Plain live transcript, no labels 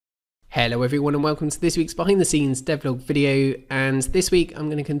Hello everyone and welcome to this week's behind the scenes devlog video, and this week I'm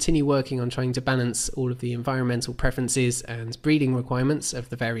going to continue working on trying to balance all of the environmental preferences and breeding requirements of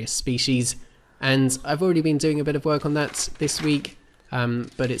the various species, and I've already been doing a bit of work on that this week,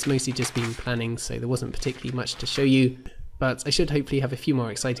 but it's mostly just been planning, so there wasn't particularly much to show you, but I should hopefully have a few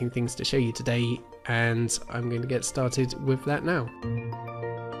more exciting things to show you today, and I'm going to get started with that now.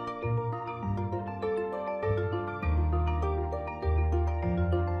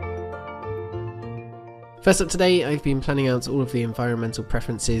 First up today, I've been planning out all of the environmental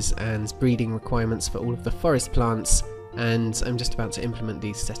preferences and breeding requirements for all of the forest plants, and I'm just about to implement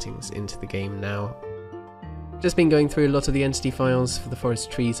these settings into the game now. Just been going through a lot of the entity files for the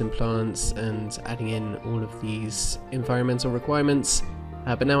forest trees and plants and adding in all of these environmental requirements,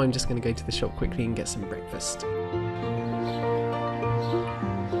 but now I'm just going to go to the shop quickly and get some breakfast.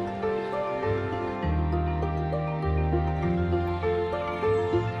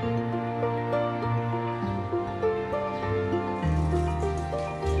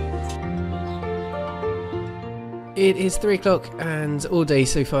 It is 3 o'clock, and all day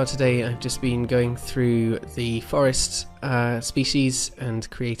so far today I've just been going through the forest species and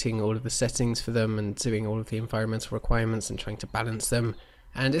creating all of the settings for them and doing all of the environmental requirements and trying to balance them,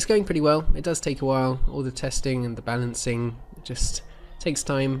 and it's going pretty well. It does take a while, all the testing and the balancing just takes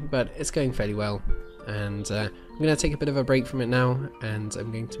time, but it's going fairly well, and I'm going to take a bit of a break from it now, and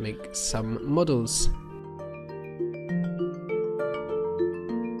I'm going to make some models.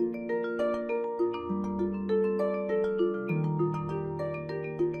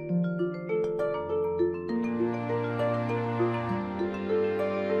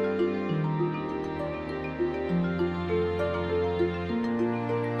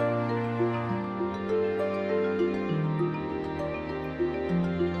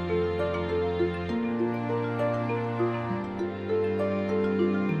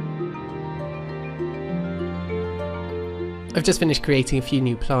 I've just finished creating a few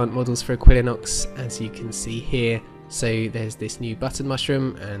new plant models for Equilinox, as you can see here. So there's this new button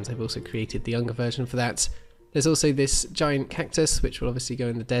mushroom, and I've also created the younger version for that. There's also this giant cactus, which will obviously go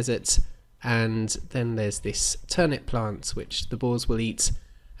in the desert, and then there's this turnip plant, which the boars will eat.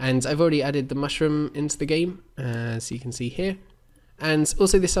 And I've already added the mushroom into the game, as you can see here. And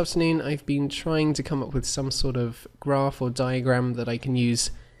also this afternoon I've been trying to come up with some sort of graph or diagram that I can use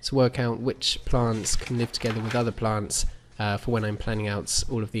to work out which plants can live together with other plants, for when I'm planning out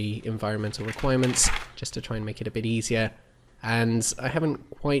all of the environmental requirements, just to try and make it a bit easier. And I haven't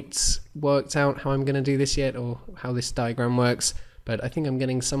quite worked out how I'm going to do this yet, or how this diagram works, but I think I'm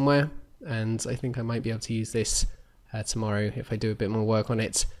getting somewhere, and I think I might be able to use this tomorrow if I do a bit more work on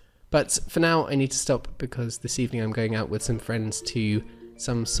it. But for now I need to stop, because this evening I'm going out with some friends to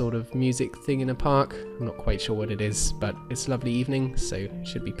some sort of music thing in a park. I'm not quite sure what it is, but it's a lovely evening, so it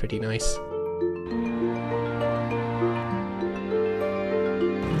should be pretty nice.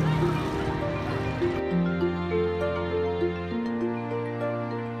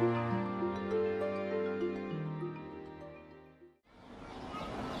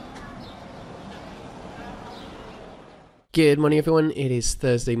 Good morning everyone, it is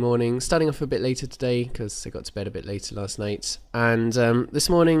Thursday morning, starting off a bit later today because I got to bed a bit later last night, and this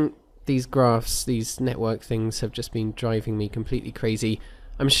morning these graphs, these network things have just been driving me completely crazy.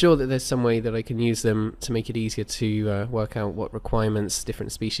 I'm sure that there's some way that I can use them to make it easier to work out what requirements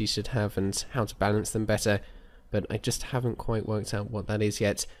different species should have and how to balance them better, but I just haven't quite worked out what that is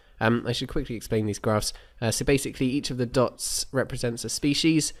yet. I should quickly explain these graphs. So basically each of the dots represents a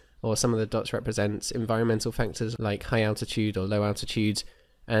species, or some of the dots represent environmental factors like high altitude or low altitude,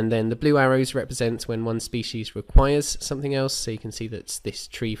 and then the blue arrows represent when one species requires something else. So you can see that this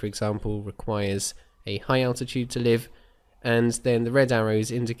tree, for example, requires a high altitude to live, and then the red arrows,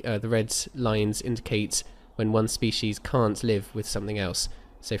 the red lines indicate when one species can't live with something else.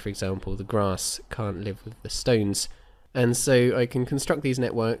 So for example, the grass can't live with the stones. And so I can construct these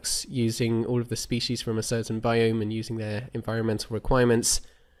networks using all of the species from a certain biome and using their environmental requirements.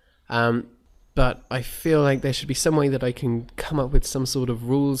 But I feel like there should be some way that I can come up with some sort of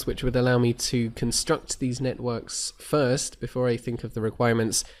rules which would allow me to construct these networks first before I think of the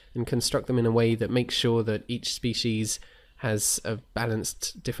requirements, and construct them in a way that makes sure that each species has a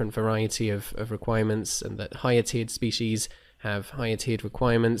balanced different variety of requirements, and that higher tiered species have higher tiered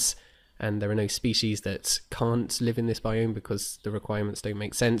requirements, and there are no species that can't live in this biome because the requirements don't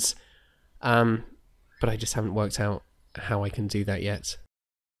make sense. But I just haven't worked out how I can do that yet.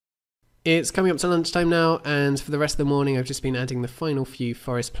 It's coming up to lunchtime now, and for the rest of the morning I've just been adding the final few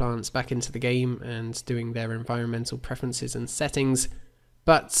forest plants back into the game and doing their environmental preferences and settings.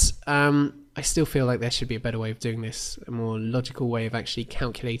 But I still feel like there should be a better way of doing this, a more logical way of actually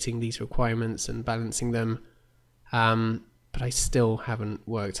calculating these requirements and balancing them. But I still haven't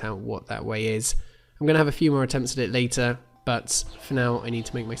worked out what that way is. I'm going to have a few more attempts at it later, but for now I need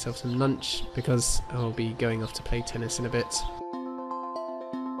to make myself some lunch because I'll be going off to play tennis in a bit.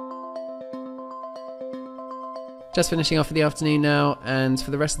 Just finishing off for the afternoon now, and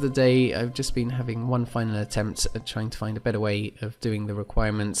for the rest of the day I've just been having one final attempt at trying to find a better way of doing the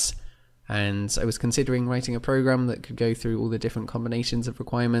requirements. And I was considering writing a program that could go through all the different combinations of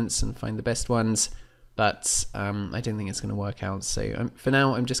requirements and find the best ones, but I don't think it's going to work out. So for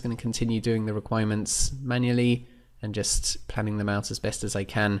now I'm just going to continue doing the requirements manually and just planning them out as best as I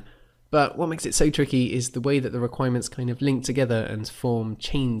can. But what makes it so tricky is the way that the requirements kind of link together and form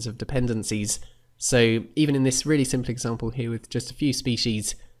chains of dependencies. So even in this really simple example here with just a few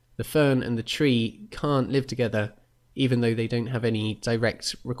species, the fern and the tree can't live together even though they don't have any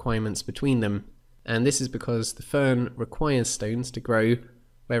direct requirements between them. And this is because the fern requires stones to grow,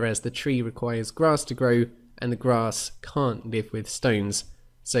 whereas the tree requires grass to grow, and the grass can't live with stones.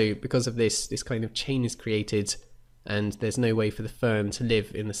 So because of this, this kind of chain is created, and there's no way for the fern to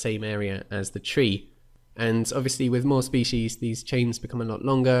live in the same area as the tree. And obviously with more species, these chains become a lot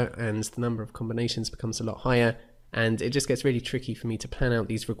longer, and the number of combinations becomes a lot higher, and it just gets really tricky for me to plan out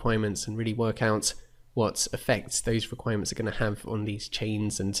these requirements and really work out what effects those requirements are going to have on these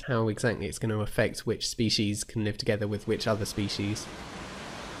chains and how exactly it's going to affect which species can live together with which other species.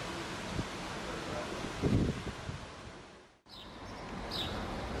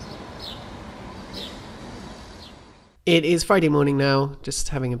 It is Friday morning now, just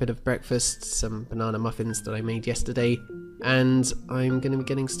having a bit of breakfast, some banana muffins that I made yesterday, and I'm going to be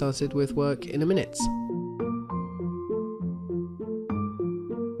getting started with work in a minute.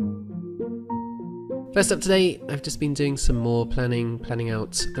 First up today, I've just been doing some more planning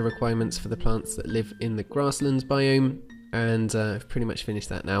out the requirements for the plants that live in the grasslands biome, and I've pretty much finished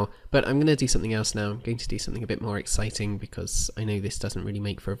that now. But I'm going to do something else now. I'm going to do something a bit more exciting because I know this doesn't really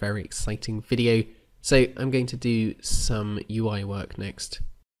make for a very exciting video. So I'm going to do some UI work next.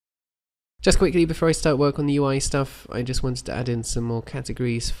 Just quickly before I start work on the UI stuff, I just wanted to add in some more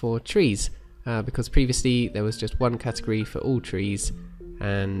categories for trees, because previously there was just one category for all trees,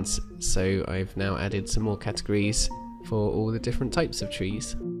 and so I've now added some more categories for all the different types of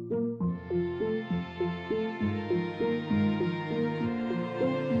trees.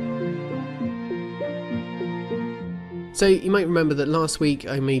 So you might remember that last week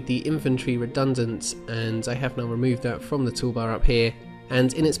I made the inventory redundant, and I have now removed that from the toolbar up here,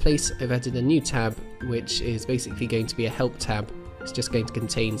 and in its place I've added a new tab which is basically going to be a help tab. It's just going to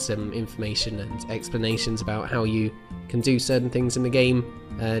contain some information and explanations about how you can do certain things in the game,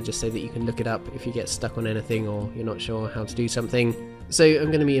 just so that you can look it up if you get stuck on anything or you're not sure how to do something. So I'm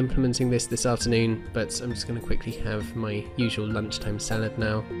going to be implementing this afternoon, but I'm just going to quickly have my usual lunchtime salad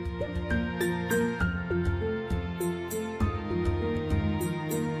now.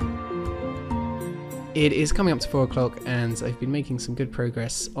 It is coming up to 4 o'clock and I've been making some good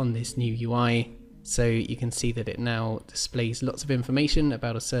progress on this new UI. So you can see that it now displays lots of information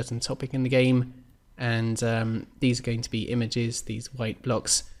about a certain topic in the game, and these are going to be images, these white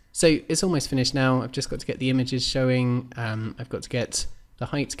blocks. So it's almost finished now. I've just got to get the images showing. I've got to get the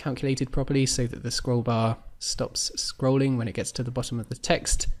height calculated properly so that the scroll bar stops scrolling when it gets to the bottom of the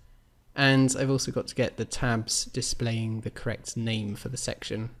text. And I've also got to get the tabs displaying the correct name for the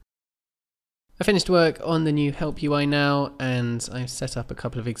section. I finished work on the new help UI now, and I've set up a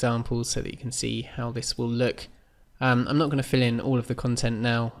couple of examples so that you can see how this will look. I'm not going to fill in all of the content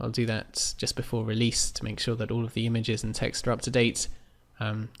now. I'll do that just before release to make sure that all of the images and text are up to date,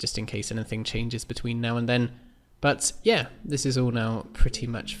 just in case anything changes between now and then. But yeah, this is all now pretty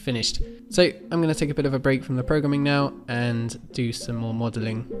much finished. So I'm going to take a bit of a break from the programming now and do some more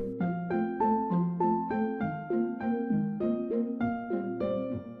modeling.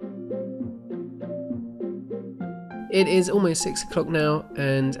 It is almost 6 o'clock now,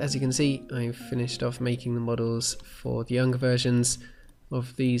 and as you can see, I've finished off making the models for the younger versions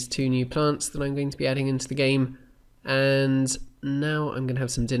of these two new plants that I'm going to be adding into the game. And now I'm going to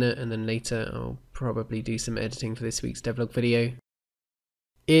have some dinner, and then later I'll probably do some editing for this week's devlog video.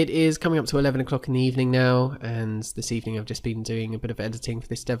 It is coming up to 11 o'clock in the evening now, and this evening I've just been doing a bit of editing for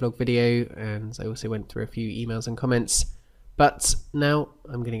this devlog video, and I also went through a few emails and comments. But now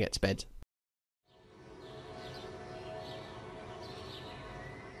I'm going to get to bed.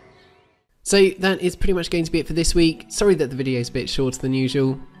 So that is pretty much going to be it for this week. Sorry that the video is a bit shorter than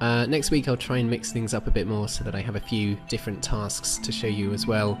usual. Next week I'll try and mix things up a bit more so that I have a few different tasks to show you as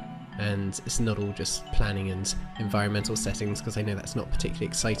well, and it's not all just planning and environmental settings, because I know that's not particularly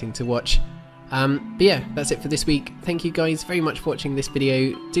exciting to watch. But yeah, that's it for this week. Thank you guys very much for watching this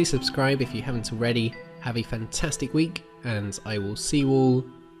video. Do subscribe if you haven't already. Have a fantastic week, and I will see you all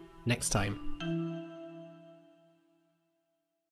next time.